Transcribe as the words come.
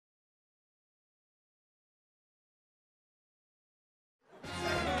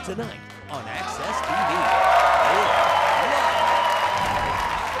Tonight on Access TV.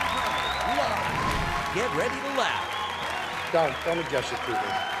 Live. Get ready to laugh. Don't adjust it to me.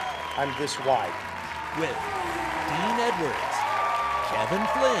 I'm this wide. With Dean Edwards, Kevin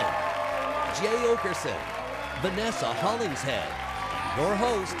Flynn, Jay Okerson, Vanessa Hollingshead, your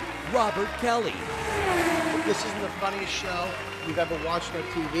host, Robert Kelly. If this isn't the funniest show you've ever watched on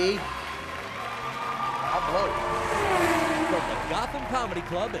TV, I'll blow you. From the Gotham Comedy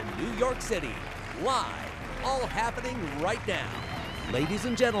Club in New York City, live, all happening right now. Ladies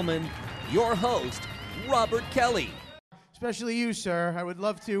and gentlemen, your host, Robert Kelly. Especially you, sir. I would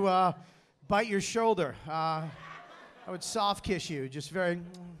love to bite your shoulder. I would soft kiss you, just very,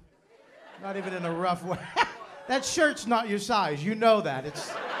 not even in a rough way. That shirt's not your size. You know that.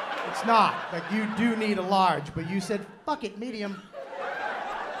 It's not. Like, you do need a large, but you said, fuck it, medium.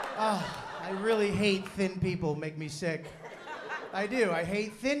 I really hate thin people. Make me sick. I do. I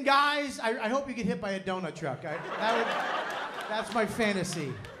hate thin guys. I hope you get hit by a donut truck. That's my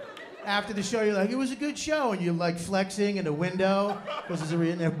fantasy. After the show, you're like, it was a good show, and you're like flexing in a window, because there's a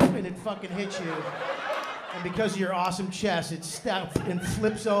reason, and it fucking hits you. And because of your awesome chest, it steps and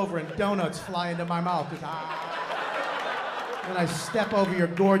flips over, and donuts fly into my mouth. And I step over your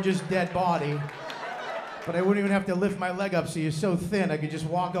gorgeous dead body. But I wouldn't even have to lift my leg up, so you're so thin, I could just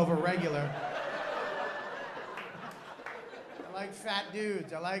walk over regular. I like fat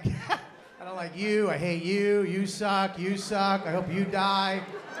dudes. I don't like you. I hate you. You suck. You suck. I hope you die.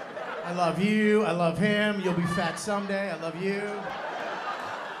 I love you. I love him. You'll be fat someday. I love you.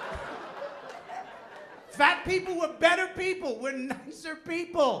 Fat people, we're better people. We're nicer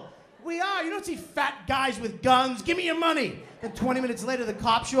people. We are. You don't see fat guys with guns. Give me your money. Then 20 minutes later, the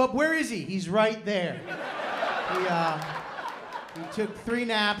cops show up. Where is he? He's right there. He took 3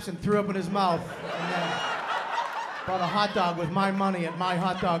 naps and threw up in his mouth. And then bought a hot dog with my money at my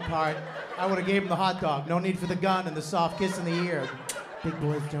hot dog cart. I would have gave him the hot dog. No need for the gun and the soft kiss in the ear. Big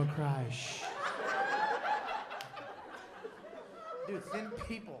boys don't cry. Shh. Dude, thin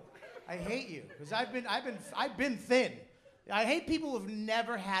people. I hate you because I've been thin. I hate people who've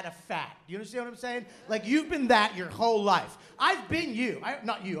never had a fat. Do you understand what I'm saying? Like, you've been that your whole life. I've been you.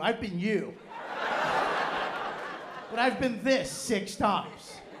 Not you. I've been you. But I've been this 6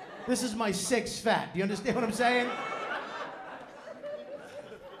 times. This is my 6th fat. Do you understand what I'm saying?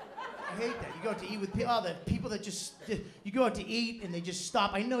 I hate that. You go out to eat with people, the people that you go out to eat and they just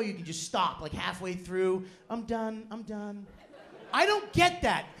stop. I know you can just stop, like halfway through. I'm done. I don't get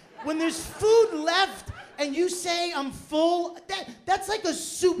that. When there's food left and you say I'm full, that's like a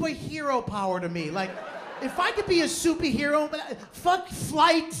superhero power to me. Like, if I could be a superhero, but fuck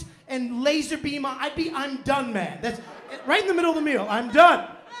flight and laser beam, I'm done, man. That's right in the middle of the meal. I'm done.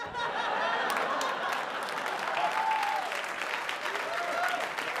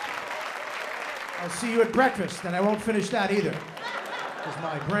 I'll see you at breakfast, and I won't finish that either. Because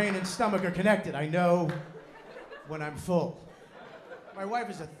my brain and stomach are connected. I know when I'm full. My wife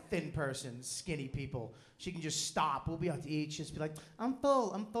is a thin person, skinny people. She can just stop. We'll be out to eat. She'll just be like, I'm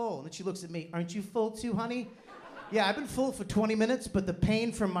full. And then she looks at me, aren't you full too, honey? Yeah, I've been full for 20 minutes, but the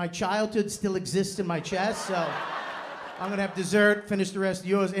pain from my childhood still exists in my chest, so I'm gonna have dessert, finish the rest of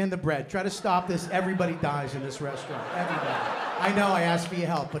yours and the bread. Try to stop this. Everybody dies in this restaurant. Everybody. I know I asked for your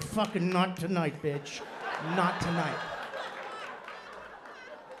help, but fucking not tonight, bitch. Not tonight.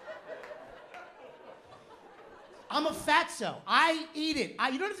 I'm a fatso. I eat it.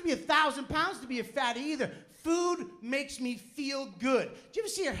 You don't have to be 1,000 pounds to be a fatty either. Food makes me feel good. Do you ever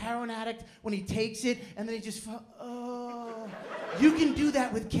see a heroin addict when he takes it and then he just, oh. You can do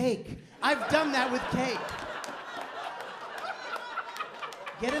that with cake. I've done that with cake.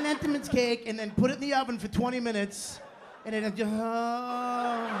 Get an Entenmann's cake and then put it in the oven for 20 minutes. And then I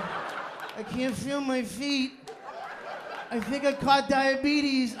can't feel my feet. I think I caught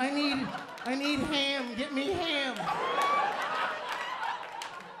diabetes. I need ham. Get me ham.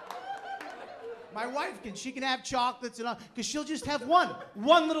 My wife she can have chocolates and all, because she'll just have one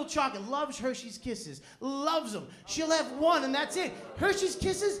little chocolate. Loves Hershey's Kisses. Loves them. She'll have one and that's it. Hershey's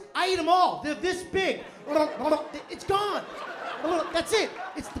Kisses, I eat them all. They're this big. It's gone. That's it.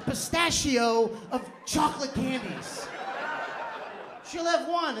 It's the pistachio of chocolate candies. She'll have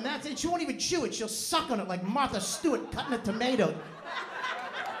one, and that's it. She won't even chew it. She'll suck on it like Martha Stewart cutting a tomato.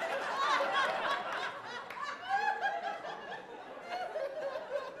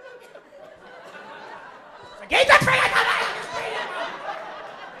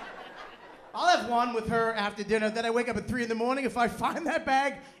 I'll have one with her after dinner. Then I wake up at 3 in the morning. If I find that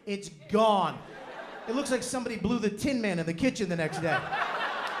bag, it's gone. It looks like somebody blew the Tin Man in the kitchen the next day.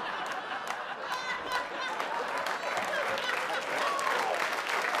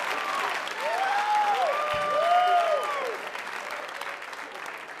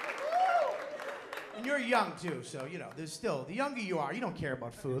 young too, so you know, there's still, the younger you are, you don't care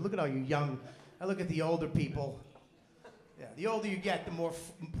about food. Look at all you young, I look at the older people. Yeah, the older you get, the more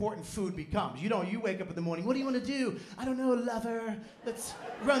important food becomes. You wake up in the morning, what do you want to do? I don't know, lover. Let's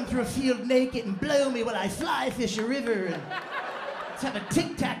run through a field naked and blow me while I fly fish a river. And let's have a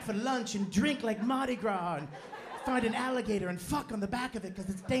tic-tac for lunch and drink like Mardi Gras and find an alligator and fuck on the back of it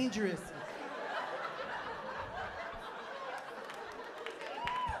because it's dangerous.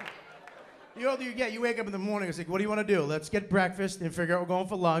 The older you get, you wake up in the morning, it's like, what do you want to do? Let's get breakfast and figure out we're going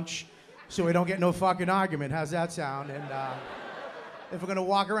for lunch so we don't get no fucking argument. How's that sound? And if we're going to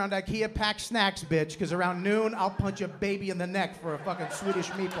walk around IKEA, pack snacks, bitch, because around noon, I'll punch a baby in the neck for a fucking Swedish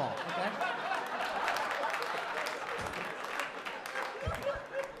meatball, okay?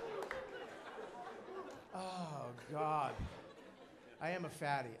 Oh, God. I am a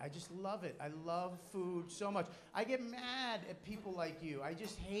fatty. I just love it. I love food so much. I get mad at people like you. I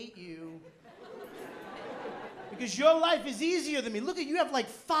just hate you. Because your life is easier than me. Look at you, have like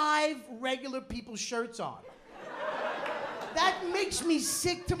 5 regular people's shirts on. That makes me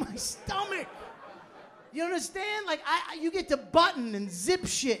sick to my stomach. You understand? Like, you get to button and zip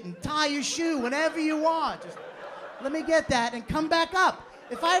shit and tie your shoe whenever you want. Just let me get that and come back up.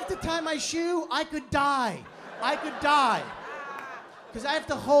 If I have to tie my shoe, I could die. I could die. Because I have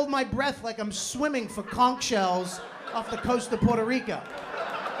to hold my breath like I'm swimming for conch shells off the coast of Puerto Rico.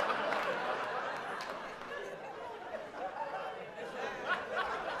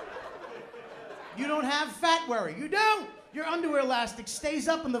 You don't have fat worry. You don't. Your underwear elastic stays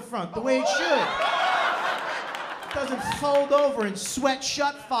up in the front the way it should. It doesn't fold over and sweat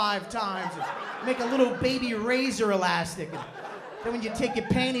shut 5 times and make a little baby razor elastic. And then when you take your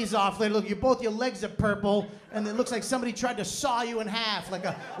panties off later, look, both your legs are purple, and it looks like somebody tried to saw you in half,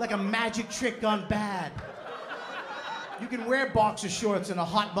 like a magic trick gone bad. You can wear boxer shorts and a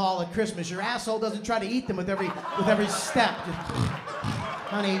hot ball at Christmas. Your asshole doesn't try to eat them with every step.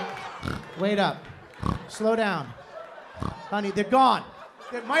 Honey, wait up. Slow down. Honey, they're gone.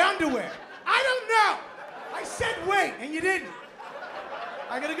 They're my underwear. I don't know. I said wait, and you didn't.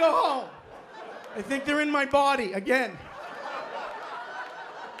 I gotta go home. I think they're in my body again.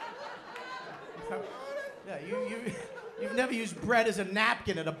 Yeah, you've never used bread as a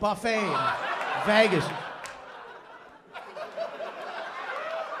napkin at a buffet in Vegas.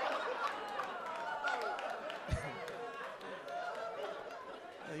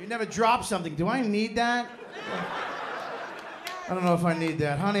 You never dropped something. Do I need that? I don't know if I need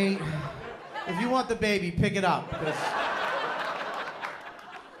that. Honey, if you want the baby, pick it up. Because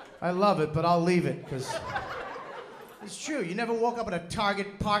I love it, but I'll leave it. Because it's true. You never woke up at a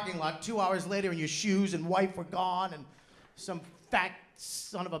Target parking lot 2 hours later and your shoes and wife were gone and some fat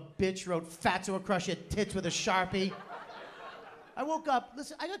son of a bitch wrote fatso across your tits with a Sharpie. I woke up,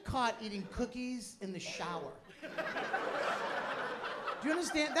 listen, I got caught eating cookies in the shower. Do you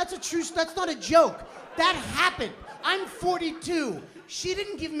understand? That's a true, that's not a joke. That happened. I'm 42. She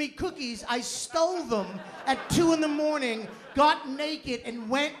didn't give me cookies. I stole them at 2 in the morning, got naked, and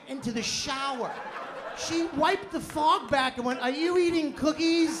went into the shower. She wiped the fog back and went, "Are you eating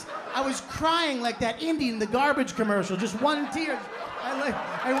cookies?" I was crying like that indie in the garbage commercial, just one tear.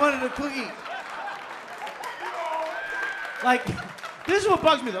 I wanted a cookie. Like, this is what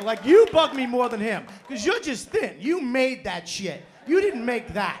bugs me though. Like, you bug me more than him, because you're just thin. You made that shit. You didn't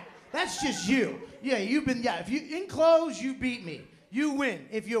make that. That's just you. Yeah, if you in clothes, you beat me. You win.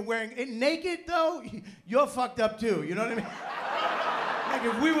 If you're wearing it naked though, you're fucked up too. You know what I mean? Like,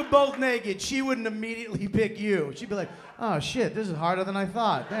 if we were both naked, she wouldn't immediately pick you. She'd be like, "Oh shit, this is harder than I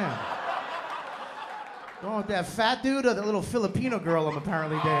thought. Damn." Going with that fat dude or the little Filipino girl I'm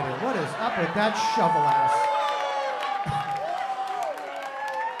apparently dating? What is up with that shovel ass?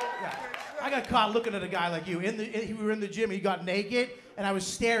 I got caught looking at a guy like you. We were in the gym, he got naked, and I was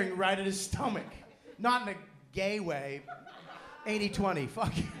staring right at his stomach. Not in a gay way. 80-20,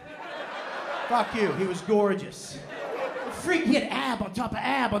 fuck you. Fuck you, he was gorgeous. Freak, he had ab on top of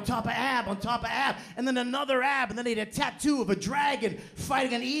ab on top of ab on top of ab, and then another ab, and then he had a tattoo of a dragon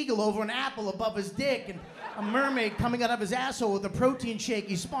fighting an eagle over an apple above his dick, and a mermaid coming out of his asshole with a protein shake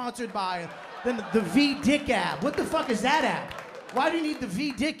he's sponsored by, and then the V-dick ab. What the fuck is that ab? Why do you need the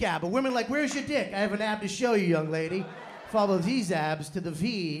V-dick ab? A women like, "Where's your dick?" "I have an ab to show you, young lady. Follow these abs to the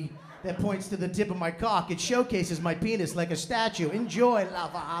V that points to the tip of my cock. It showcases my penis like a statue. Enjoy,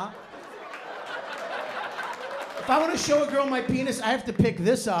 lover." If I want to show a girl my penis, I have to pick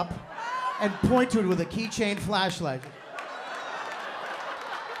this up and point to it with a keychain flashlight.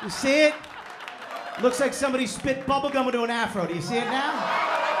 You see it? Looks like somebody spit bubblegum into an afro. Do you see it now?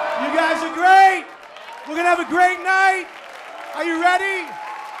 You guys are great. We're going to have a great night. Are you ready?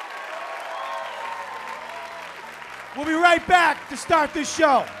 We'll be right back to start this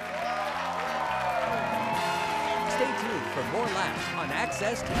show. Stay tuned for more laughs on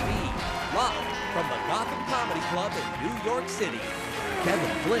Access TV, live from the Gotham Comedy Club in New York City.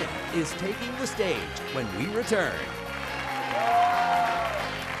 Kevin Flynn is taking the stage when we return.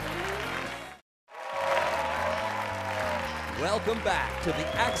 Welcome back to the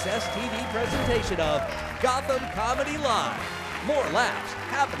Access TV presentation of Gotham Comedy Live. More laughs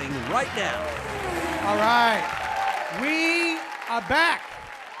happening right now. All right, we are back.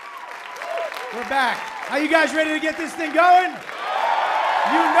 We're back. Are you guys ready to get this thing going?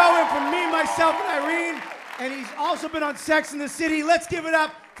 You know him from Me, Myself, and Irene, and he's also been on Sex and the City. Let's give it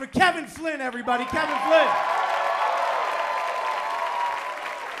up for Kevin Flynn, everybody. Kevin Flynn.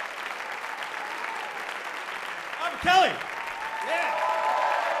 Robert Kelly. Yeah.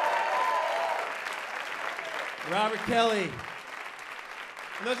 Robert Kelly.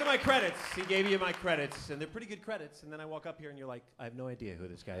 And those are my credits. He gave you my credits, and they're pretty good credits. And then I walk up here, and you're like, I have no idea who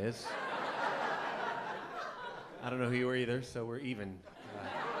this guy is. I don't know who you are either, so we're even.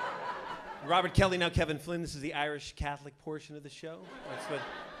 Robert Kelly, now Kevin Flynn. This is the Irish Catholic portion of the show.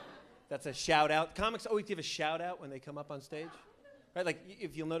 That's a shout out. Comics always give a shout out when they come up on stage. Right? Like,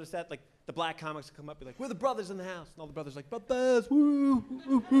 if you'll notice that, like, the black comics come up and be like, we're the brothers in the house. And all the brothers are like, brothers, woo,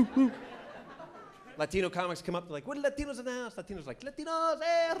 woo, woo, woo. Latino comics come up, they're like, we're the Latinos in the house. Latinos are like, Latinos,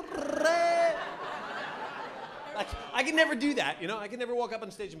 re. Like, I could never do that, you know? I could never walk up on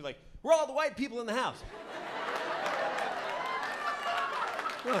stage and be like, we're all the white people in the house.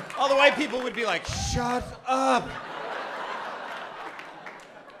 All the white people would be like, shut up.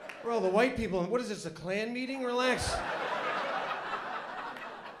 We're all the white people. What is this, a Klan meeting? Relax.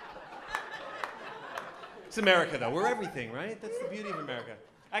 It's America, though. We're everything, right? That's the beauty of America.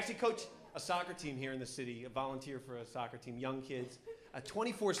 I actually coach a soccer team here in the city, a volunteer for a soccer team, young kids.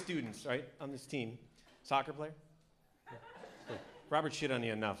 24 students, right, on this team. Soccer player? Yeah. Robert shit on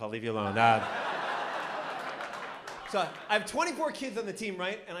you enough. I'll leave you alone. So I have 24 kids on the team,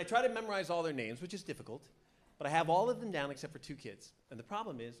 right? And I try to memorize all their names, which is difficult. But I have all of them down except for 2 kids. And the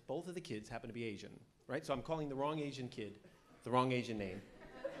problem is, both of the kids happen to be Asian, right? So I'm calling the wrong Asian kid the wrong Asian name.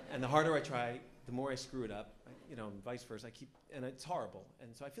 And the harder I try, the more I screw it up. You know, and vice versa. And it's horrible.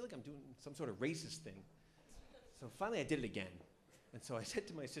 And so I feel like I'm doing some sort of racist thing. So finally I did it again. And so I said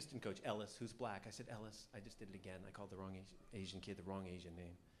to my assistant coach, Ellis, who's black, I said, Ellis, I just did it again. I called the wrong Asian kid the wrong Asian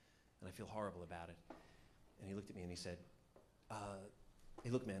name. And I feel horrible about it. And he looked at me and he said, hey,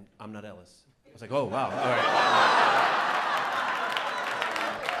 look, man, I'm not Ellis. I was like, oh, wow, all right.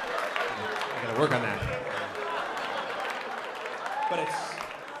 I gotta work on that.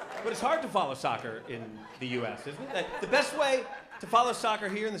 But it's hard to follow soccer in the US, isn't it? The best way to follow soccer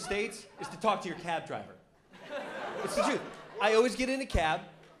here in the States is to talk to your cab driver. It's the truth. I always get in a cab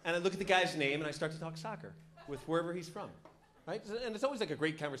and I look at the guy's name and I start to talk soccer with wherever he's from. Right? And it's always like a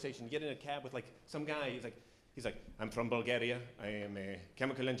great conversation. You get in a cab with like some guy, he's like, I'm from Bulgaria, I am a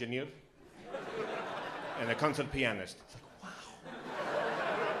chemical engineer and a concert pianist. It's like, wow.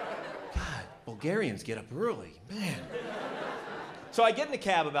 God, Bulgarians get up early, man. So I get in a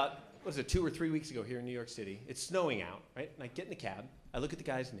cab about, 2 or 3 weeks ago here in New York City. It's snowing out, right? And I get in a cab, I look at the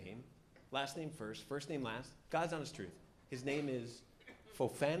guy's name, last name first name last, God's honest truth. His name is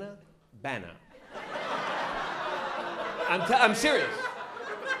Fofana Bana. I'm serious.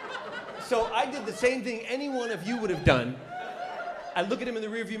 So I did the same thing any one of you would have done. I look at him in the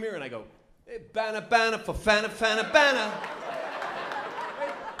rearview mirror and I go, hey, Bana, Fofana, Fana, Bana.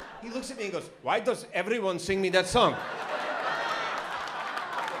 Right? He looks at me and goes, why does everyone sing me that song?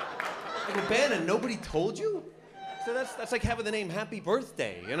 I go, Bana, nobody told you? So that's like having the name Happy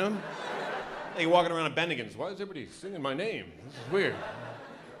Birthday, you know? Like you're walking around at Bennigan's, why is everybody singing my name? This is weird.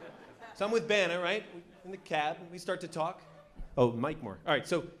 So I'm with Bana, right? In the cab, we start to talk. Oh, Mike Moore. All right,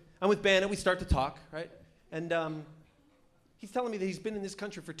 so I'm with Bana, we start to talk, right? And he's telling me that he's been in this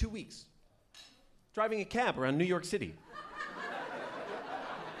country for 2 weeks, driving a cab around New York City.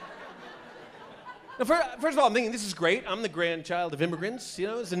 Now, first of all, I'm thinking, this is great. I'm the grandchild of immigrants, you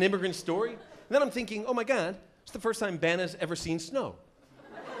know, it's an immigrant story. And then I'm thinking, oh my God, it's the first time Bana's ever seen snow.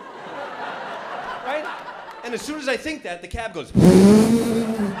 Right? And as soon as I think that, the cab goes.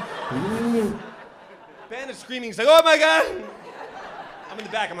 Bana's screaming, he's like, oh my God! I'm in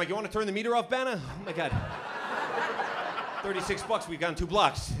the back, I'm like, you want to turn the meter off, Bana? Oh my God. $36, we've gone 2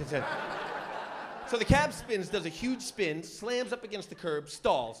 blocks. So the cab spins, does a huge spin, slams up against the curb,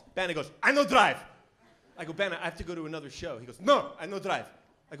 stalls. Bana goes, I no drive. I go, Bana, I have to go to another show. He goes, no, I no drive.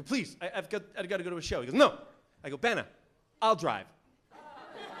 I go, please, I got to go to a show. He goes, no. I go, Bana, I'll drive.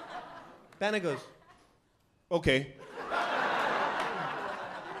 Bana goes, okay.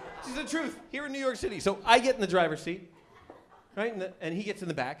 This is the truth. Here in New York City. So I get in the driver's seat, right? And he gets in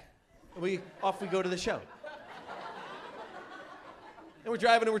the back. And off we go to the show. And we're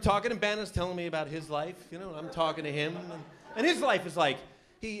driving and we're talking, and Banna's telling me about his life, you know, and I'm talking to him. And his life is like,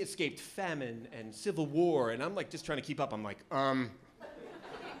 he escaped famine and civil war, and I'm like just trying to keep up. I'm like,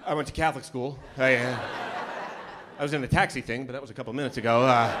 I went to Catholic school. I was in a taxi thing, but that was a couple minutes ago.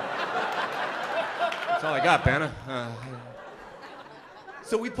 That's all I got, Banna.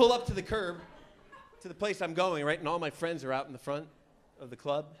 So we pull up to the curb, to the place I'm going, right? And all my friends are out in the front of the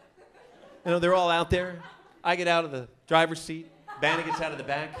club. You know, they're all out there. I get out of the driver's seat. Banna gets out of the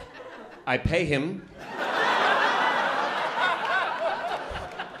back. I pay him.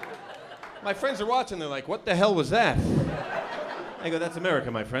 My friends are watching. They're like, what the hell was that? I go, that's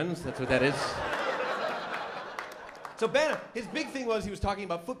America, my friends. That's what that is. So Banna, his big thing was he was talking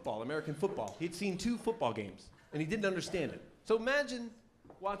about football, American football. He'd seen 2 football games, and he didn't understand it. So imagine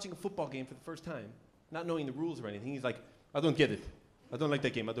watching a football game for the first time, not knowing the rules or anything. He's like, I don't get it. I don't like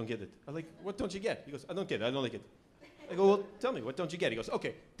that game. I don't get it. I'm like, what don't you get? He goes, I don't get it. I don't like it. I go, well, tell me, what don't you get? He goes,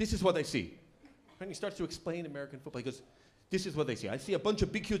 okay, this is what I see. And he starts to explain American football. He goes, this is what I see. I see a bunch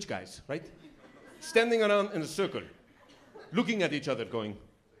of big, huge guys, right? Standing around in a circle, looking at each other, going,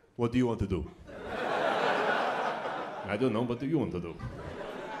 what do you want to do? I don't know. What do you want to do?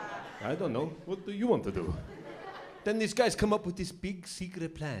 I don't know. What do you want to do? Then these guys come up with this big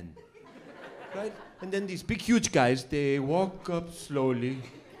secret plan, right? And then these big, huge guys, they walk up slowly,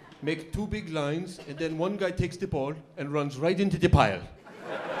 make 2 big lines, and then one guy takes the ball and runs right into the pile.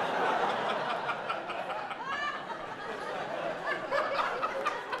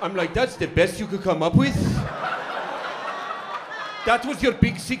 I'm like, that's the best you could come up with? That was your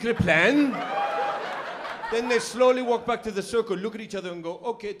big secret plan? Then they slowly walk back to the circle, look at each other and go,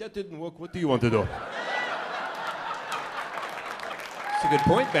 okay, that didn't work. What do you want to do? That's a good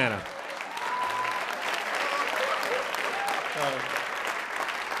point, Banna.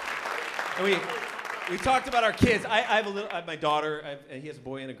 We talked about our kids. I have my daughter. He has a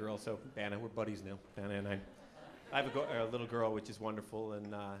boy and a girl, so Banna, we're buddies now. Banna and I. I have a little girl, which is wonderful,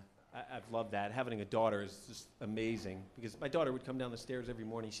 and I've loved that. Having a daughter is just amazing, because my daughter would come down the stairs every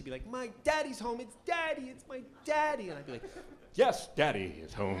morning. She'd be like, my daddy's home. It's daddy. It's my daddy. And I'd be like, yes, daddy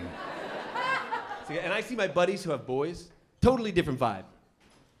is home. And I see my buddies who have boys, totally different vibe.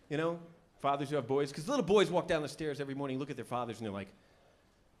 You know, fathers who have boys, because little boys walk down the stairs every morning, look at their fathers, and they're like,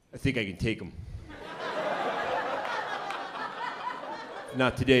 I think I can take them.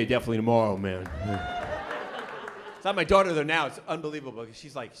 Not today, definitely tomorrow, man. It's not my daughter though now. It's unbelievable because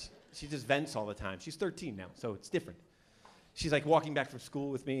she's like, she just vents all the time. She's 13 now, so it's different. She's like walking back from school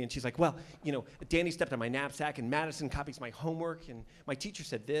with me, and she's like, well, you know, Danny stepped on my knapsack, and Madison copies my homework, and my teacher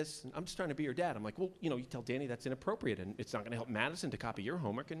said this, and I'm just trying to be your dad. I'm like, well, you know, you tell Danny that's inappropriate, and it's not going to help Madison to copy your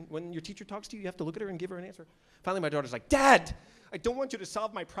homework, and when your teacher talks to you, you have to look at her and give her an answer. Finally, my daughter's like, Dad, I don't want you to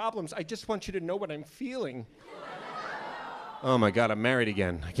solve my problems. I just want you to know what I'm feeling. Oh, my God, I'm married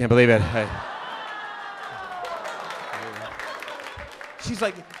again. I can't believe it. She's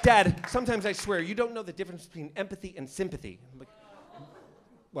like, Dad, sometimes I swear you don't know the difference between empathy and sympathy. I'm like,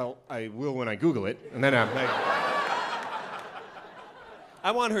 well, I will when I Google it. And then I'm like,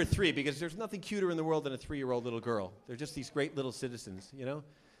 I want her 3 because there's nothing cuter in the world than a 3-year-old little girl. They're just these great little citizens, you know?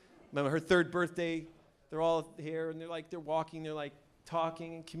 Remember her 3rd birthday, they're all here and they're walking, they're like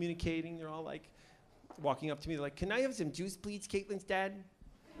talking and communicating. They're all like walking up to me. They're like, can I have some juice, please, Caitlin's dad?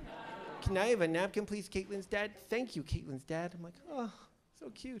 Can I have a napkin, please, Caitlin's dad? Thank you, Caitlin's dad. I'm like, oh. So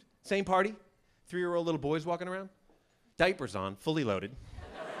cute. Same party, 3-year-old little boys walking around, diapers on, fully loaded.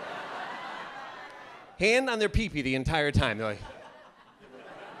 Hand on their pee-pee the entire time. They're like,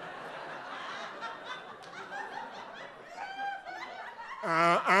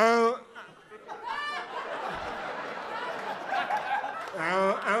 I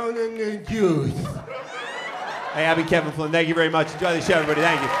don't need juice. Hey, I've been Kevin Flynn. Thank you very much. Enjoy the show, everybody.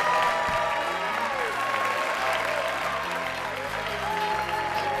 Thank you.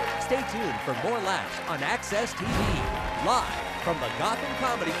 Stay tuned for more laughs on Access TV, live from the Gotham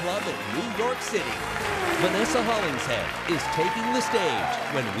Comedy Club in New York City. Vanessa Hollingshead is taking the stage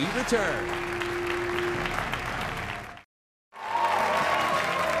when we return.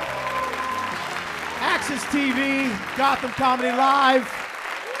 Access TV, Gotham Comedy Live.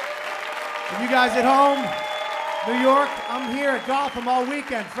 And you guys at home, New York, I'm here at Gotham all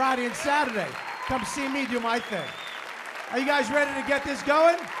weekend, Friday and Saturday. Come see me do my thing. Are you guys ready to get this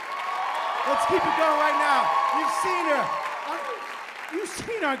going? Let's keep it going right now. You've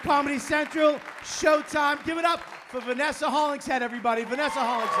seen her on Comedy Central, Showtime. Give it up for Vanessa Hollingshead, everybody. Vanessa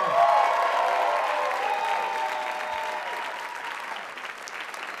Hollingshead.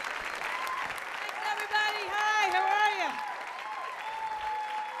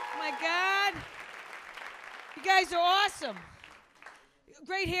 my God. You guys are awesome.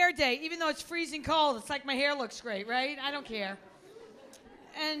 Great hair day, even though it's freezing cold. It's like my hair looks great, right? I don't care.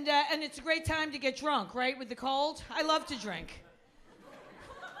 And it's a great time to get drunk, right, with the cold? I love to drink.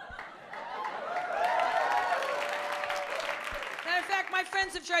 Matter of fact, my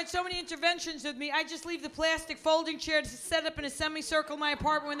friends have tried so many interventions with me, I just leave the plastic folding chair to set up in a semicircle in my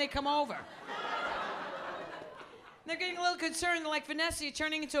apartment when they come over. They're getting a little concerned. They're like, Vanessa, you're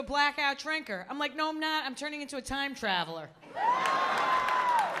turning into a blackout drinker. I'm like, no, I'm not. I'm turning into a time traveler.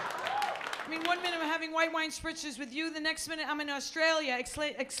 I mean, 1 minute I'm having white wine spritzers with you. The next minute I'm in Australia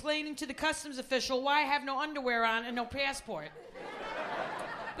explaining to the customs official why I have no underwear on and no passport.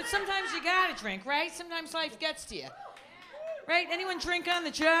 But sometimes you gotta drink, right? Sometimes life gets to you. Right? Anyone drink on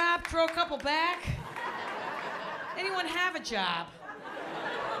the job? Throw a couple back? Anyone have a job?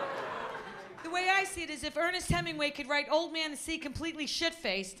 The way I see it is if Ernest Hemingway could write Old Man to Sea completely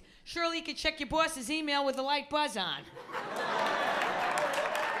shit-faced, surely he could check your boss's email with a light buzz on.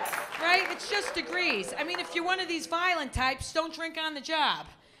 Right? It's just degrees. I mean, if you're one of these violent types, don't drink on the job.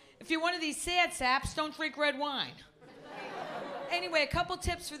 If you're one of these sad saps, don't drink red wine. Anyway, a couple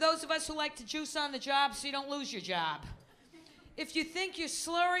tips for those of us who like to juice on the job so you don't lose your job. If you think you're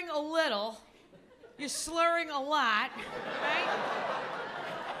slurring a little, you're slurring a lot, right?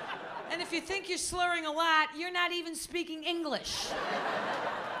 And if you think you're slurring a lot, you're not even speaking English.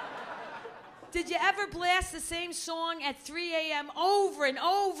 Did you ever blast the same song at 3 a.m. over and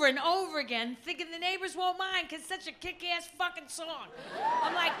over and over again, thinking the neighbors won't mind because it's such a kick-ass fucking song?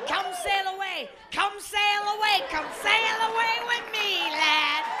 I'm like, come sail away, come sail away, come sail away with me,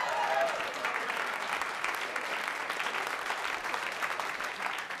 lad.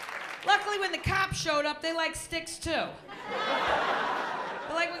 Luckily, when the cops showed up, they liked sticks too.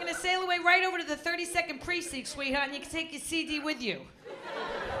 They're like, we're gonna sail away right over to the 32nd precinct, sweetheart, and you can take your CD with you.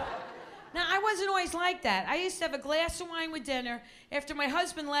 Now, I wasn't always like that. I used to have a glass of wine with dinner. After my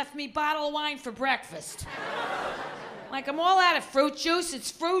husband left me, bottle of wine for breakfast. Like, I'm all out of fruit juice. It's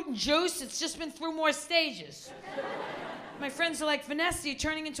fruit and juice. It's just been through more stages. My friends are like, Vanessa, you're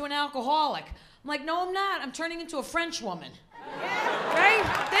turning into an alcoholic. I'm like, no, I'm not. I'm turning into a French woman. Right?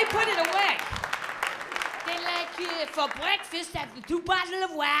 They put it away. They like, for breakfast, have the 2 bottles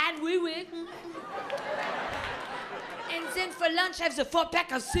of wine, oui, oui. And then for lunch, have the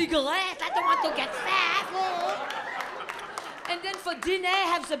 4-pack of cigarettes. I don't want to get fat. And then for dinner,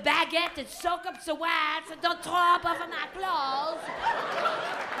 have the baguette that soak up the wine so don't throw up over my clothes.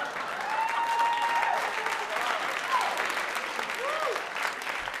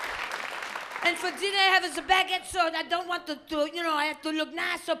 And for dinner, I have the baguette so I don't want to, I have to look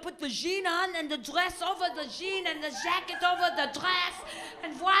nice, so put the jean on and the dress over the jean and the jacket over the dress.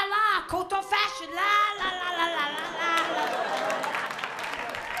 And voila, coton fashion, la, la, la, la, la, la, la.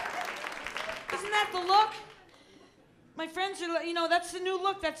 Isn't that the look? My friends are, that's the new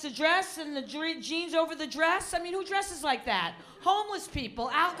look. That's the dress and the jeans over the dress. I mean, who dresses like that? Homeless people,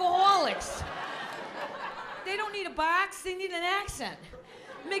 alcoholics. They don't need a box, they need an accent.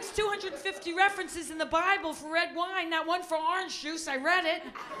 It makes 250 references in the Bible for red wine, not one for orange juice. I read it.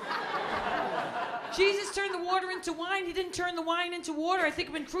 Jesus turned the water into wine. He didn't turn the wine into water. I think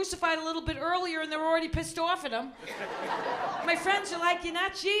he'd been crucified a little bit earlier and they were already pissed off at him. My friends are like, you're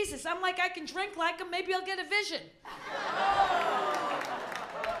not Jesus. I'm like, I can drink like him. Maybe I'll get a vision.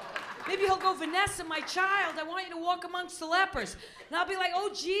 Maybe he'll go, Vanessa, my child, I want you to walk amongst the lepers. And I'll be like, oh,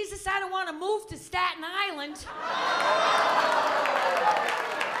 Jesus, I don't want to move to Staten Island.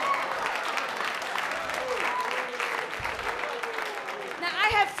 Now, I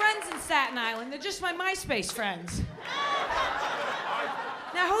have friends in Staten Island. They're just my MySpace friends.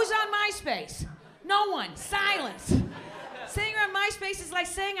 Now, who's on MySpace? No one. Silence. Saying you're on MySpace is like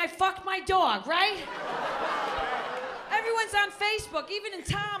saying I fucked my dog, right? Everyone's on Facebook. Even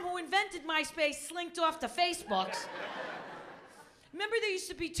Tom, who invented MySpace, slinked off to Facebooks. Remember there used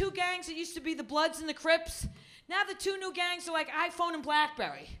to be 2 gangs? It used to be the Bloods and the Crips. Now the 2 new gangs are like iPhone and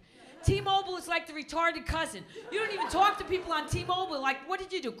BlackBerry. T-Mobile is like the retarded cousin. You don't even talk to people on T-Mobile. Like, what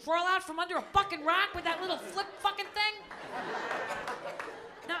did you do? Crawl out from under a fucking rock with that little flip fucking thing?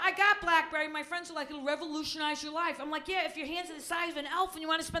 Now, I got BlackBerry. My friends are like, it'll revolutionize your life. I'm like, yeah, if your hands are the size of an elf and you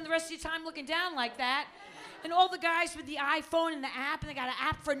want to spend the rest of your time looking down like that. And all the guys with the iPhone and the app, and they got an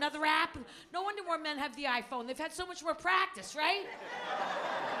app for another app. No wonder more men have the iPhone. They've had so much more practice, right?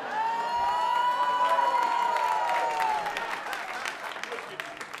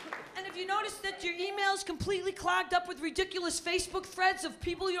 And have you noticed that get your emails completely clogged up with ridiculous Facebook threads of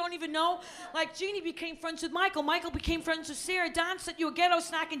people you don't even know. Like Jeannie became friends with Michael. Michael became friends with Sarah. Don sent you a ghetto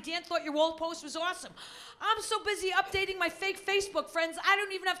snack, and Dan thought your wall post was awesome. I'm so busy updating my fake Facebook friends, I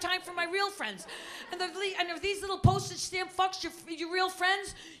don't even have time for my real friends. And are these little postage stamp fucks your real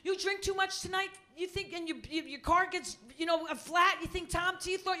friends? You drink too much tonight, you think, and your car gets, a flat, you think Tom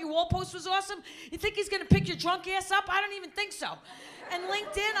T thought your wall post was awesome? You think he's gonna pick your drunk ass up? I don't even think so. And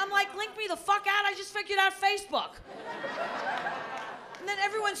LinkedIn, I'm like, link me the fuck out, I just figured out Facebook. And then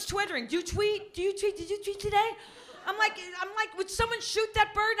everyone's twittering, do you tweet? Did you tweet today? I'm like, would someone shoot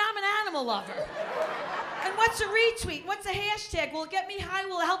that bird? I'm an animal lover. And what's a retweet? What's a hashtag? Will it get me high?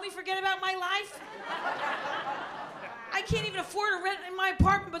 Will it help me forget about my life? I can't even afford a rent in my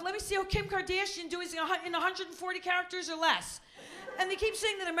apartment, but let me see how Kim Kardashian does in 140 characters or less. And they keep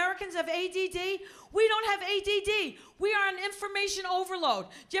saying that Americans have ADD. We don't have ADD. We are on information overload.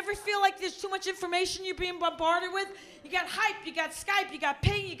 Do you ever feel like there's too much information you're being bombarded with? You got Hype, you got Skype, you got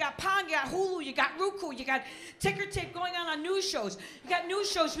Ping, you got Pong, you got Hulu, you got Roku, you got ticker tape going on news shows. You got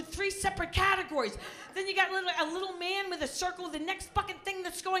news shows with 3 separate categories. Then you got a little man with a circle of the next fucking thing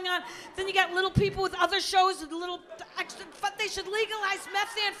that's going on. Then you got little people with other shows with little extra, but they should legalize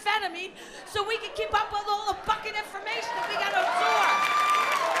methamphetamine so we can keep up with all the fucking information that we gotta absorb.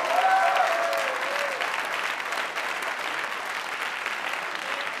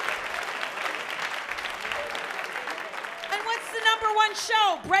 #1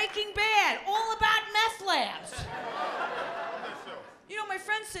 show, Breaking Bad, all about meth labs. My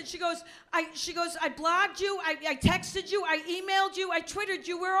friend said, she goes, I blogged you, I texted you, I emailed you, I Twittered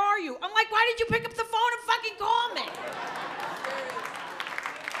you, where are you? I'm like, why did you pick up the phone and fucking call me?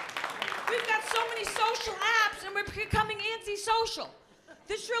 We've got so many social apps and we're becoming antisocial.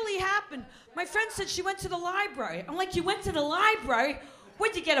 This really happened. My friend said she went to the library. I'm like, you went to the library?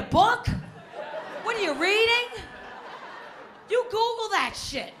 What'd you get, a book? What are you reading? You Google that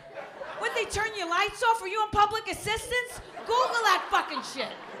shit. Would they turn your lights off? Were you on public assistance? Google that fucking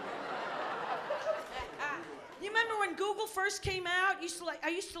shit. You remember when Google first came out? I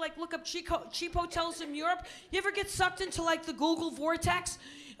used to look up cheap hotels in Europe. You ever get sucked into the Google vortex?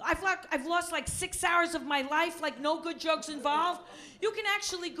 I've lost 6 hours of my life, no good drugs involved. You can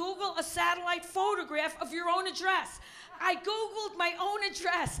actually Google a satellite photograph of your own address. I Googled my own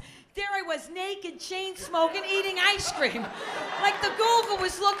address. There I was, naked, chain smoking, eating ice cream. Like the Google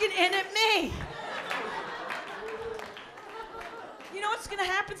was looking in at me. You know what's gonna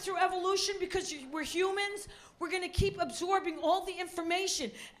happen through evolution? Because we're humans, we're gonna keep absorbing all the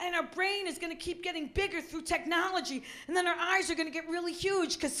information, and our brain is gonna keep getting bigger through technology, and then our eyes are gonna get really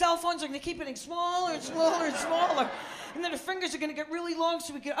huge because cell phones are gonna keep getting smaller and smaller and smaller. And then our fingers are gonna get really long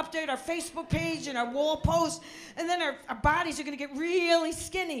so we can update our Facebook page and our wall post, and then our bodies are gonna get really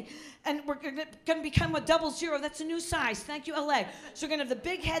skinny, and we're gonna become a 00. That's a new size. Thank you, LA. So we're gonna have the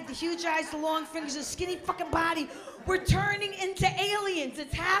big head, the huge eyes, the long fingers, the skinny fucking body. We're turning into aliens.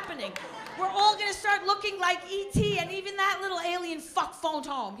 It's happening. We're all gonna start looking like E.T., and even that little alien fuck phoned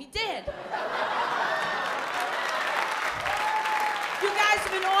home. He did. You guys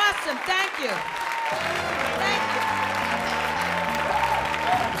have been awesome. Thank you. Thank you.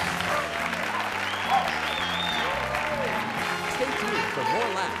 Stay tuned for more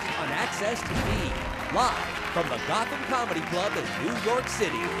laughs on Access TV. Live from the Gotham Comedy Club in New York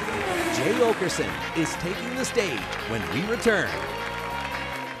City, Jay Okerson is taking the stage when we return.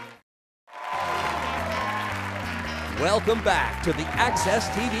 Welcome back to the Access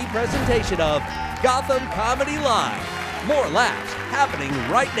TV presentation of Gotham Comedy Live. More laughs happening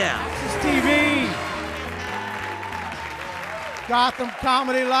right now. This is TV. Gotham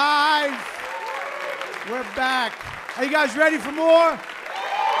Comedy Live. We're back. Are you guys ready for more?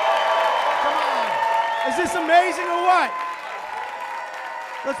 Come on. Is this amazing or what?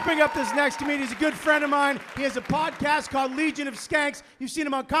 Let's bring up this next comedian. He's a good friend of mine. He has a podcast called Legion of Skanks. You've seen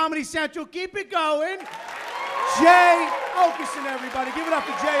him on Comedy Central. Keep it going. Jay Okerson, everybody. Give it up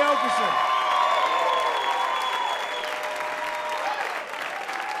for Jay Okerson.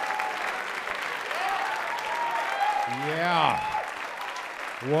 Yeah.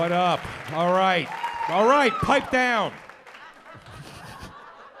 What up? All right. All right, pipe down.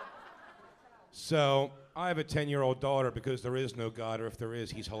 So, I have a 10-year-old daughter because there is no God, or if there is,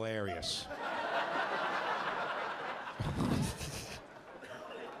 he's hilarious.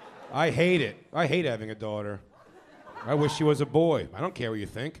 I hate it. I hate having a daughter. I wish she was a boy. I don't care what you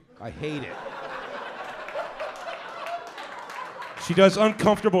think. I hate it. She does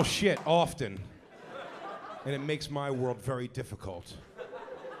uncomfortable shit often, and it makes my world very difficult.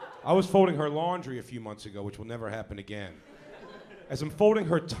 I was folding her laundry a few months ago, which will never happen again. as I'm folding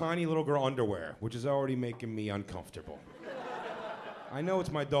her tiny little girl underwear, which is already making me uncomfortable. I know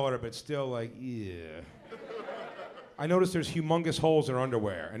it's my daughter, but still like, yeah. I notice there's humongous holes in her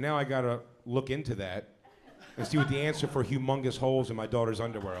underwear, and now I gotta look into that and see what the answer for humongous holes in my daughter's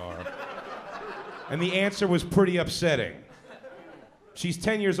underwear are. And the answer was pretty upsetting. She's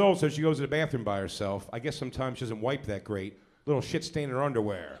 10 years old, so she goes to the bathroom by herself. I guess sometimes she doesn't wipe that great. Little shit stain in her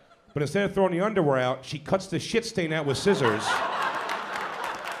underwear. But instead of throwing the underwear out, she cuts the shit stain out with scissors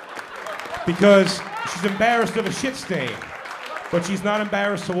because she's embarrassed of a shit stain. But she's not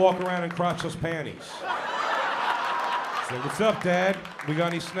embarrassed to walk around in crotchless panties. So, what's up, Dad? We got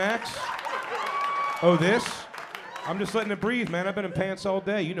any snacks? Oh, this? I'm just letting it breathe, man. I've been in pants all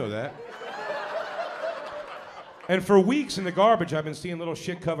day. You know that. And for weeks in the garbage, I've been seeing little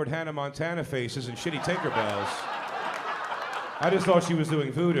shit-covered Hannah Montana faces and shitty Tinkerbells. I just thought she was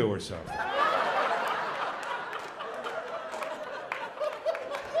doing voodoo or something.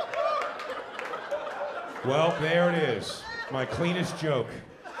 Well, there it is. My cleanest joke.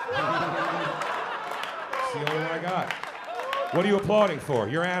 It's the only one I got. What are you applauding for?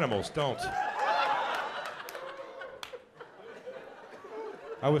 You're animals, don't.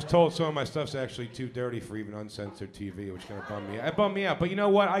 I was told some of my stuff's actually too dirty for even uncensored TV, which kind of bummed me out. It bummed me out, but you know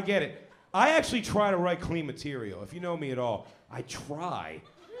what? I get it. I actually try to write clean material. If you know me at all, I try,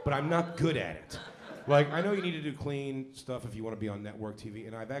 but I'm not good at it. Like, I know you need to do clean stuff if you want to be on network TV,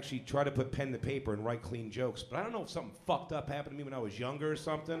 and I've actually tried to put pen to paper and write clean jokes, but I don't know if something fucked up happened to me when I was younger or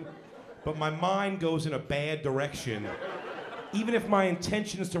something, but my mind goes in a bad direction, even if my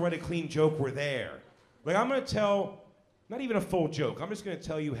intentions to write a clean joke were there. Like, I'm going to tell, not even a full joke, I'm just going to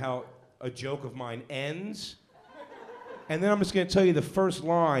tell you how a joke of mine ends, and then I'm just going to tell you the first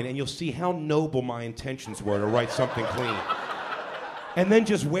line, and you'll see how noble my intentions were to write something clean. And then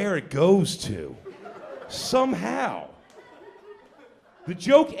just where it goes to. Somehow. The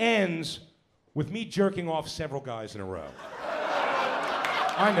joke ends with me jerking off several guys in a row.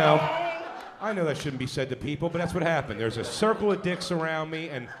 I know that shouldn't be said to people, but that's what happened. There's a circle of dicks around me,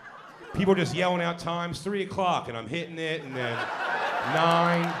 and people are just yelling out times, 3 o'clock, and I'm hitting it, and then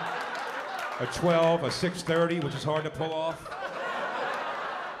 9, a 12, a 6:30, which is hard to pull off.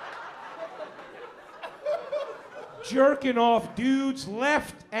 Jerking off dudes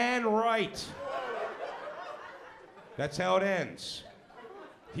left and right. That's how it ends.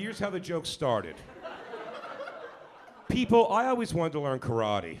 Here's how the joke started. People, I always wanted to learn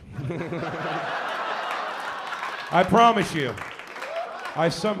karate. I promise you, I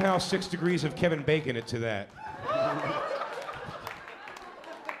somehow 6 degrees of Kevin Bacon it to that.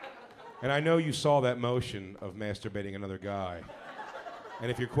 And I know you saw that motion of masturbating another guy. And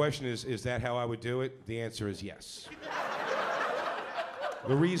if your question is that how I would do it? The answer is yes.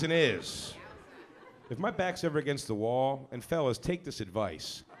 The reason is, if my back's ever against the wall, and fellas, take this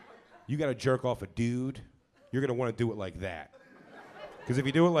advice. You gotta jerk off a dude, you're gonna wanna do it like that. Because if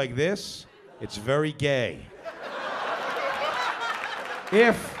you do it like this, it's very gay.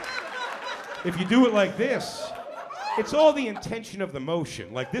 If you do it like this, it's all the intention of the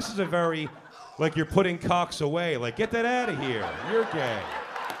motion. Like, this is a very, like you're putting cocks away. Like, get that out of here. You're gay.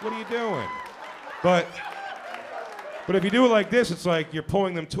 What are you doing? But if you do it like this, it's like you're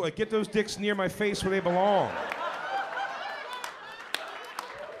pulling them to, like, get those dicks near my face where they belong.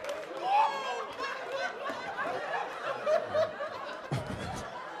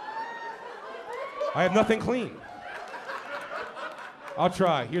 I have nothing clean. I'll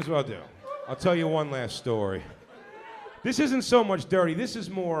try. Here's what I'll do. I'll tell you one last story. This isn't so much dirty. This is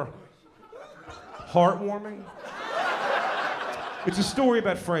more heartwarming. It's a story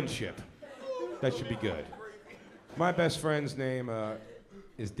about friendship. That should be good. My best friend's name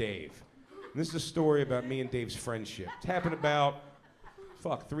is Dave. And this is a story about me and Dave's friendship. It happened about,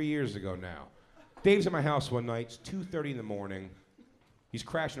 3 years ago now. Dave's at my house one night. It's 2:30 in the morning. He's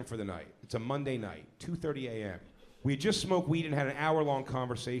crashing for the night. It's a Monday night, 2:30 a.m. We had just smoked weed and had an hour-long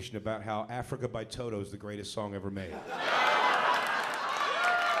conversation about how Africa by Toto is the greatest song ever made.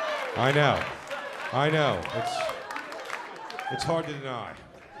 I know. It's hard to deny.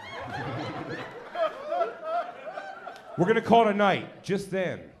 We're gonna call it a night. Just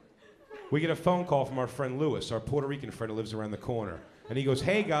then, we get a phone call from our friend Lewis, our Puerto Rican friend who lives around the corner. And he goes,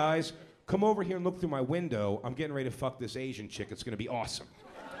 "Hey guys, come over here and look through my window. I'm getting ready to fuck this Asian chick. It's gonna be awesome."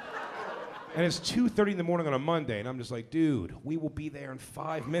 And it's 2:30 in the morning on a Monday, and I'm just like, dude, we will be there in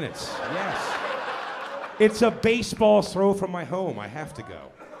 5 minutes. Yes. It's a baseball throw from my home. I have to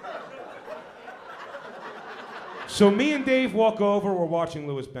go. So me and Dave walk over. We're watching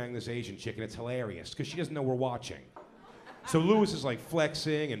Lewis bang this Asian chick, and it's hilarious because she doesn't know we're watching. So Lewis is like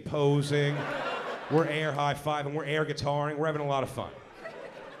flexing and posing. We're air high-fiving, we're air guitaring, we're having a lot of fun.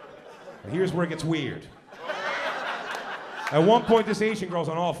 But here's where it gets weird. At one point, this Asian girl's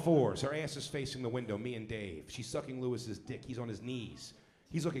on all fours. Her ass is facing the window, me and Dave. She's sucking Lewis's dick. He's on his knees.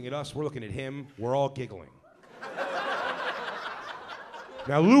 He's looking at us, we're looking at him. We're all giggling.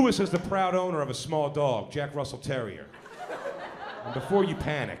 Now, Lewis is the proud owner of a small dog, Jack Russell Terrier. And before you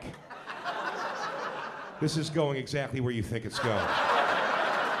panic, this is going exactly where you think it's going.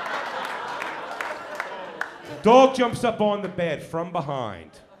 Dog jumps up on the bed from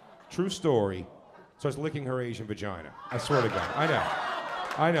behind. True story. Starts licking her Asian vagina. I swear to God.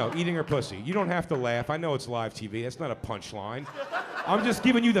 I know. Eating her pussy. You don't have to laugh. I know it's live TV. It's not a punchline. I'm just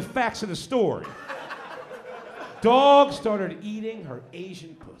giving you the facts of the story. Dog started eating her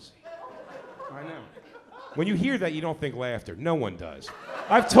Asian pussy. I know. When you hear that, you don't think laughter. No one does.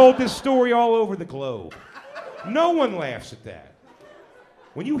 I've told this story all over the globe. No one laughs at that.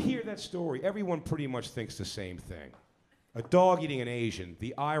 When you hear that story, everyone pretty much thinks the same thing. A dog eating an Asian,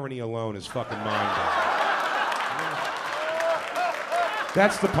 the irony alone is fucking mind-blowing.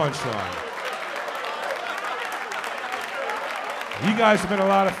 That's the punchline. You guys have been a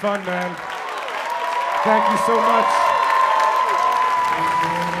lot of fun, man. Thank you so much.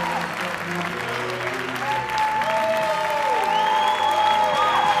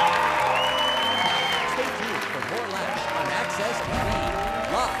 Stay tuned for more laughs on Access TV,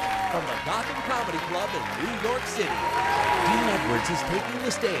 live from the Gotham Comedy Club in New York City. Dean Edwards is taking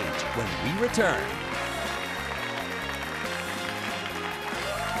the stage when we return.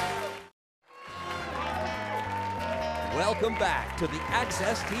 Welcome back to the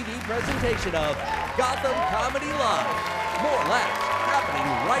Access TV presentation of Gotham Comedy Live. More laughs happening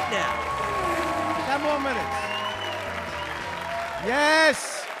right now. 10 more minutes.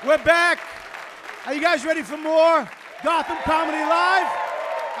 Yes, we're back. Are you guys ready for more Gotham Comedy Live?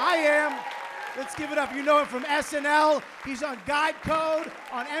 I am. Let's give it up. You know him from SNL. He's on Guide Code,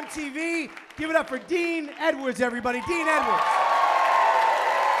 on MTV. Give it up for Dean Edwards, everybody. Dean Edwards.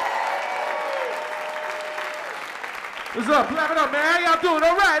 What's up? Clap it up, man. How y'all doing?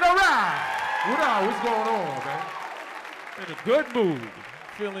 All right, all right. What up? What's going on, man? In a good mood.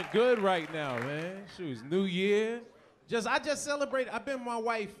 Feeling good right now, man. Shoot, New Year. I just celebrated. I've been with my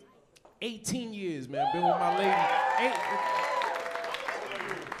wife 18 years, man. Been with my lady.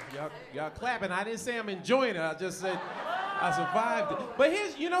 Y'all clapping. I didn't say I'm enjoying it. I just said I survived it.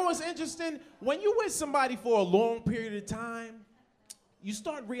 But you know what's interesting? When you with somebody for a long period of time, you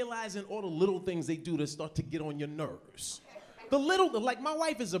start realizing all the little things they do that start to get on your nerves. Like my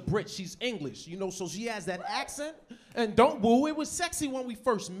wife is a Brit, she's English, you know, so she has that accent. And don't boo, it was sexy when we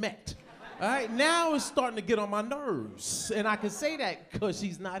first met. All right, now it's starting to get on my nerves. And I can say that because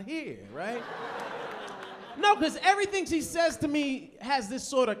she's not here, right? No, because everything she says to me has this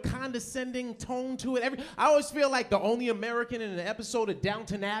sort of condescending tone to it. I always feel like the only American in an episode of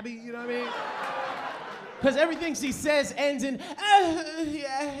Downton Abbey, you know what I mean? Because everything she says ends in,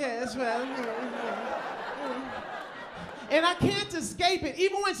 yes, well. And I can't escape it.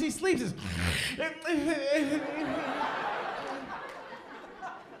 Even when she sleeps, it's.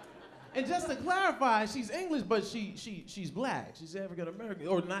 And just to clarify, she's English, but she's black. She's African American,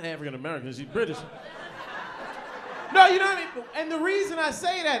 or not African American, she's British. No, you know what I mean? And the reason I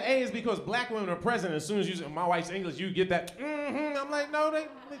say that, A, is because black women are present. As soon as you say, my wife's English, you get that, I'm like, no,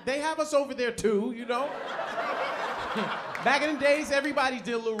 they have us over there too, you know? Back in the days, everybody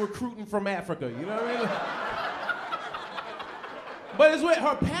did a little recruiting from Africa, you know what I mean? But it's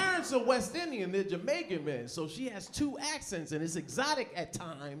her parents are West Indian, they're Jamaican, man. So she has two accents, and it's exotic at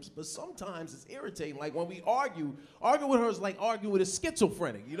times, but sometimes it's irritating. Like when we argue with her is like arguing with a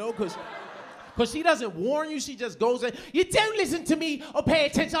schizophrenic, you know? Because she doesn't warn you, she just goes in. You don't listen to me or pay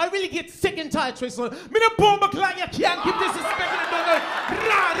attention. I really get sick and tired, Tracy. Me the bomb o'clock, you can't keep disrespecting it.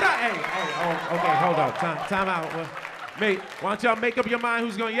 Hey, okay, hold on. Time out. Mate, why don't y'all make up your mind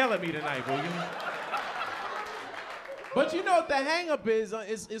who's gonna yell at me tonight, will you? But you know what the hang-up is?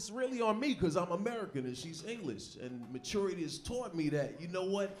 It's really on me because I'm American and she's English. And maturity has taught me that, you know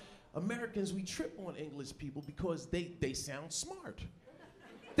what? Americans, we trip on English people because they sound smart.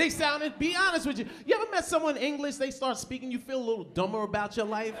 They sounded, be honest with you. You ever met someone English, they start speaking, you feel a little dumber about your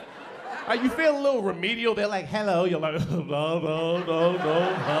life? You feel a little remedial, they're like, hello, you're like, no,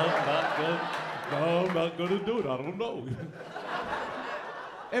 I'm not gonna do it, I don't know.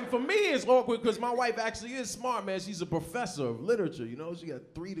 And for me, it's awkward because my wife actually is smart, man. She's a professor of literature, you know? She got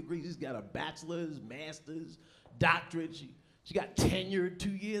 3 degrees, she's got a bachelor's, master's, doctorate. She got tenured 2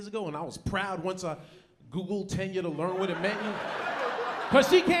 years ago, and I was proud once I Googled tenure to learn what it meant. Because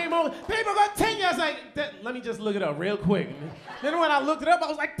she came over, people got tenure. I was like, let me just look it up real quick. Then when I looked it up, I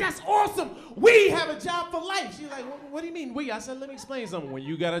was like, that's awesome. We have a job for life. She's like, what do you mean we? I said, let me explain something. When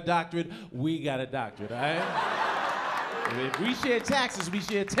you got a doctorate, we got a doctorate, all right? If we share taxes, we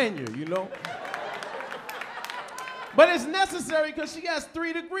share tenure, you know? But it's necessary because she has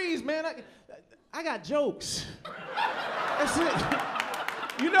 3 degrees, man. I got jokes. That's it.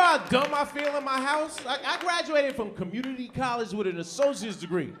 You know how dumb I feel in my house? I graduated from community college with an associate's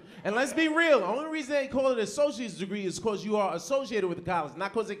degree. And let's be real, the only reason they call it an associate's degree is because you are associated with the college,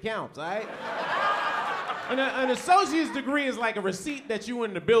 not because it counts, all right? An associate's degree is like a receipt that you were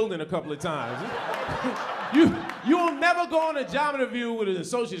in the building a couple of times. You will never go on a job interview with an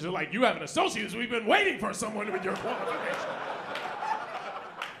associate. You're like, you have an associate's, we've been waiting for someone with your qualification.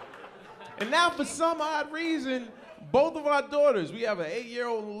 And now for some odd reason, both of our daughters, we have an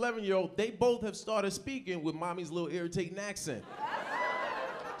 8-year-old and 11-year-old, they both have started speaking with mommy's little irritating accent.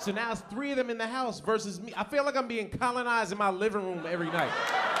 So now it's 3 of them in the house versus me. I feel like I'm being colonized in my living room every night.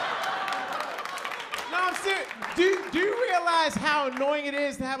 No, I'm serious. Do you realize how annoying it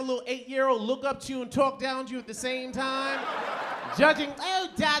is to have a little 8-year-old look up to you and talk down to you at the same time? Judging, oh,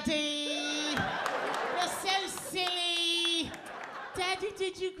 Daddy, you're so silly. Daddy,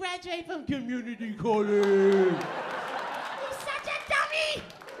 did you graduate from community college? You're such a dummy.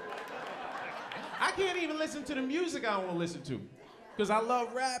 I can't even listen to the music I want to listen to. Because I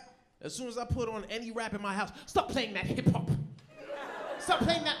love rap. As soon as I put on any rap in my house, stop playing that hip hop. Stop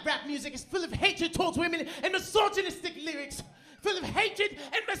playing that rap music. It's full of hatred towards women and misogynistic lyrics. Full of hatred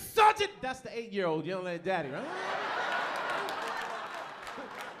and misogyny. That's the 8-year-old yelling at daddy, right?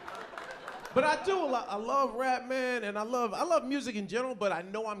 But I do. I love rap, man, and I love music in general, but I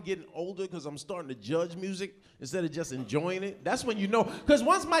know I'm getting older because I'm starting to judge music instead of just enjoying it. That's when you know. Because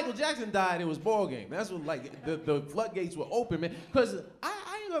once Michael Jackson died, it was ball game. That's when, like, the floodgates were open, man. Because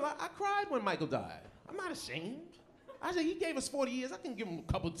I ain't gonna lie, I cried when Michael died. I'm not ashamed. I said, he gave us 40 years. I can give him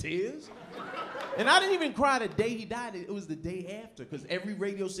a couple tears. And I didn't even cry the day he died. It was the day after, because every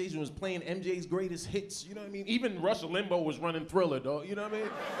radio station was playing MJ's greatest hits. You know what I mean? Even Rush Limbaugh was running Thriller, dog. You know what I mean?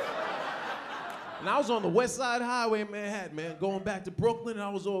 And I was on the West Side Highway in Manhattan, man, going back to Brooklyn,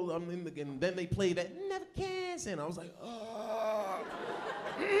 and and then they played that Never Can Say, and I was like, oh.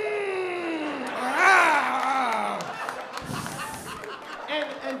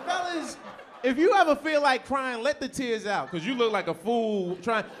 And fellas, if you ever feel like crying, let the tears out, because you look like a fool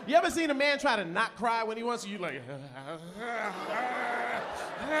trying. You ever seen a man try to not cry when he wants to? You like,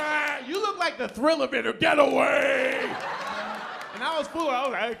 you look like the Thriller bit, get away. And I was fool. I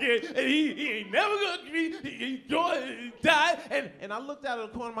was like, okay, and he ain't never gonna be, he died. And I looked out of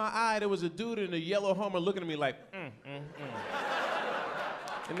the corner of my eye, there was a dude in a yellow Hummer looking at me like,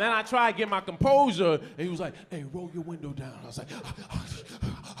 And then I tried to get my composure, and he was like, hey, roll your window down. I was like,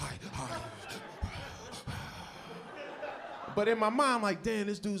 hi. But in my mind, I'm like, damn,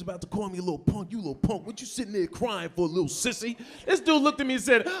 this dude's about to call me a little punk. You little punk. What you sitting there crying for, little sissy? This dude looked at me and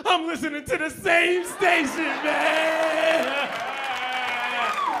said, I'm listening to the same station, man.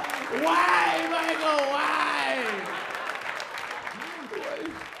 Why, Michael, why?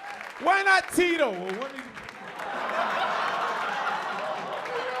 Why not Tito?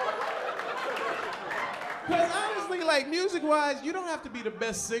 Because honestly, like, music-wise, you don't have to be the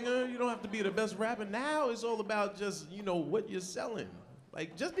best singer. You don't have to be the best rapper. Now it's all about just, you know, what you're selling.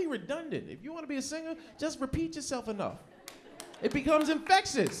 Like, just be redundant. If you want to be a singer, just repeat yourself enough. It becomes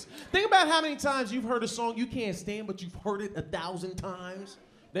infectious. Think about how many times you've heard a song you can't stand, but you've heard it 1,000 times.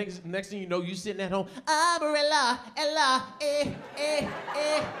 Next thing you know, you sitting at home. Umbrella, Ella,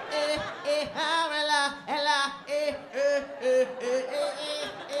 umbrella, Ella,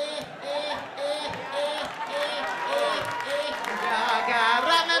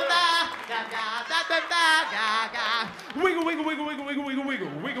 Wiggle, wiggle, wiggle, wiggle, wiggle, wiggle, wiggle,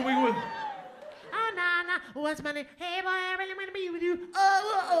 wiggle, wiggle. Oh, nah, nah, what's my name? Hey, boy, I really want to be with you.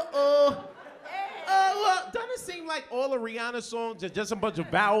 Oh. Doesn't it seem like all the Rihanna songs are just a bunch of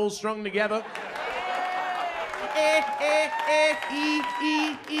vowels strung together?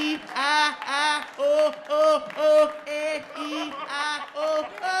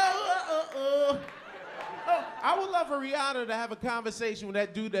 I would love for Rihanna to have a conversation with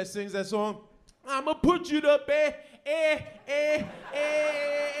that dude that sings that song. I'ma put you to bed,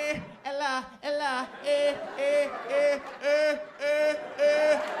 Ella, Ella,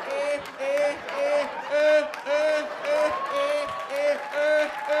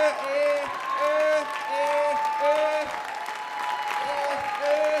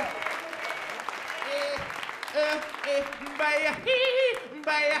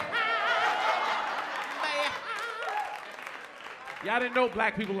 Y'all didn't know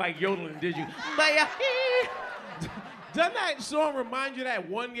black people like yodeling, did you? Doesn't that song remind you of that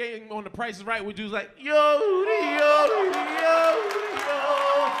one game on The Price is Right where you was like, yo,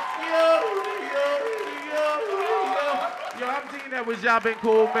 I'm Dean Edwards. Y'all been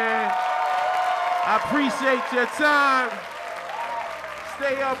cool, man. I appreciate your time.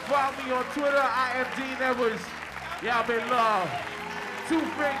 Stay up, follow me on Twitter. I am Dean Edwards. Y'all been love. 2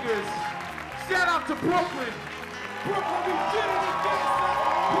 fingers. Shout out to Brooklyn. Brooklyn, we did it again.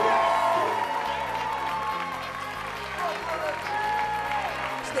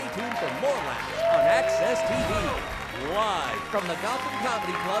 Stay tuned for more laughs on Access TV, live from the Gotham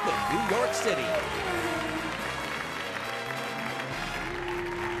Comedy Club in New York City.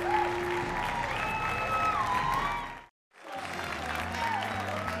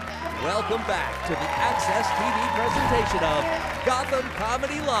 Welcome back to the Access TV presentation of Gotham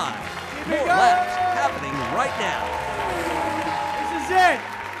Comedy Live. More laughs happening right now. This is it.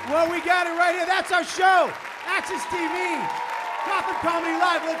 Well, we got it right here. That's our show. Access TV. Gotham Comedy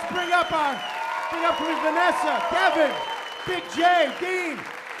Live. Let's bring up Vanessa, Kevin, Big J, Dean.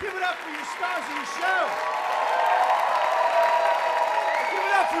 Give it up for your stars of your show. Give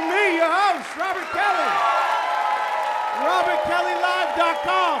it up for me, your host, Robert Kelly.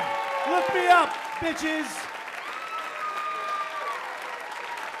 RobertKellyLive.com. Look me up, bitches.